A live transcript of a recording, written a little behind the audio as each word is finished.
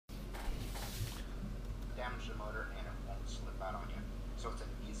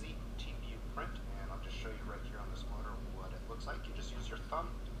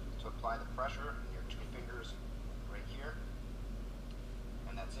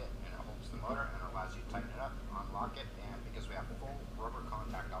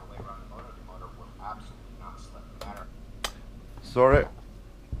Sorry,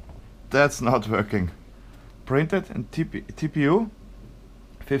 that's not working. Printed in TPU,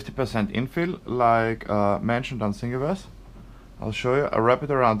 50% infill, like mentioned on Thingiverse. I'll show you. I wrap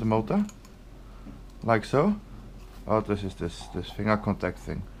it around the motor, like so. Oh, this is this finger contact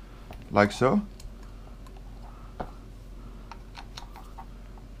thing, like so.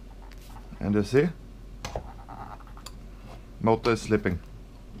 And you see, motor is slipping.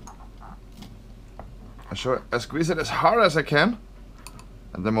 I squeeze it as hard as I can,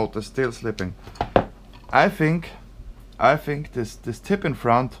 and the motor is still slipping. I think this tip in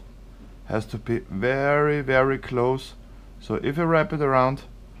front has to be very, very close. So if you wrap it around,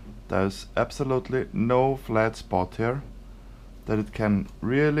 there's absolutely no flat spot here, that it can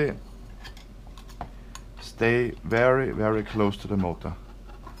really stay very, very close to the motor.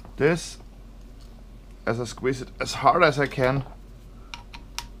 This, as I squeeze it as hard as I can,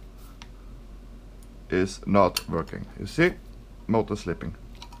 is not working. You see, motor slipping.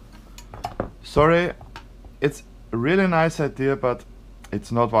 Sorry, it's a really nice idea, but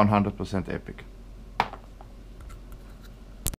it's not 100% epic.